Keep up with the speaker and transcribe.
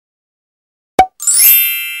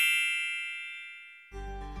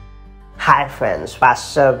Hi friends,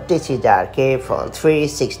 what's up? This is RK from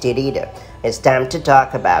 360 Reader. It's time to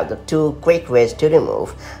talk about the two quick ways to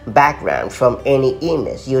remove background from any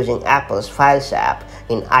image using Apple's Files app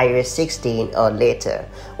in iOS 16 or later.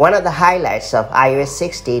 One of the highlights of iOS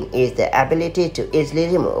 16 is the ability to easily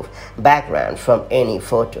remove background from any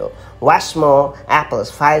photo. What's more, Apple's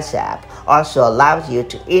Files app also allows you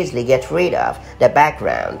to easily get rid of the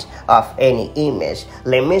background of any image.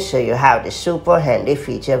 Let me show you how this super handy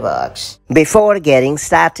feature works. Before getting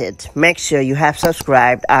started, make sure you have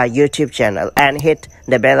subscribed our YouTube channel and hit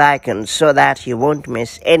the bell icon so that you won't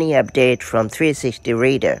miss any update from 360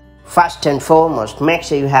 Reader. First and foremost, make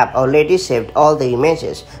sure you have already saved all the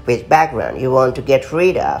images with background you want to get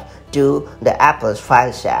rid of to the Apple's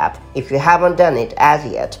Files app. If you haven't done it as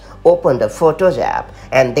yet, open the Photos app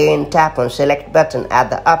and then tap on Select button at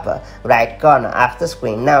the upper right corner of the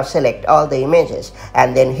screen. Now select all the images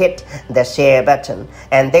and then hit the Share button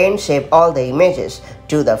and then save all the images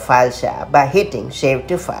to the Files app by hitting Save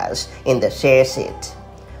to Files in the Share sheet.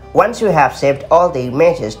 Once you have saved all the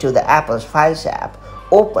images to the Apple's Files app,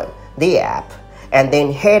 open the app and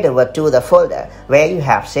then head over to the folder where you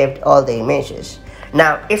have saved all the images.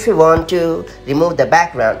 Now, if you want to remove the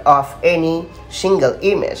background of any single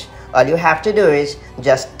image, all you have to do is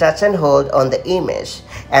just touch and hold on the image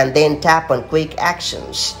and then tap on Quick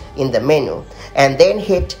Actions in the menu and then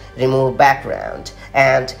hit Remove Background,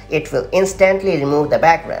 and it will instantly remove the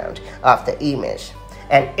background of the image.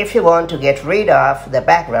 And if you want to get rid of the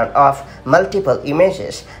background of multiple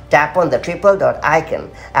images, tap on the triple dot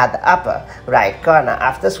icon at the upper right corner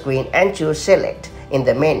of the screen and choose Select in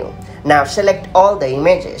the menu. Now select all the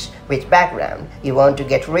images with background you want to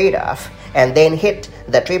get rid of and then hit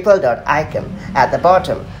the triple dot icon at the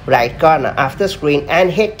bottom right corner of the screen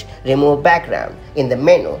and hit Remove Background in the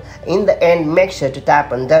menu. In the end, make sure to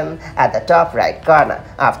tap on Done at the top right corner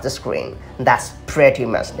of the screen. That's pretty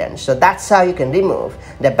much done. So that's how you can remove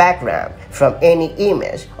the background from any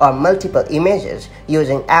image or multiple images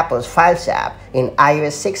using Apple's Files app in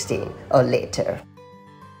iOS 16 or later.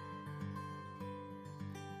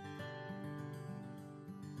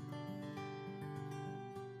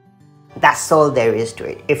 That's all there is to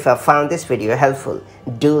it. If you found this video helpful,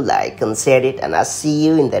 do like and share it, and I'll see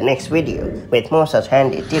you in the next video with more such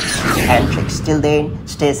handy tips and tricks. Till then,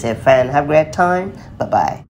 stay safe and have a great time. Bye-bye.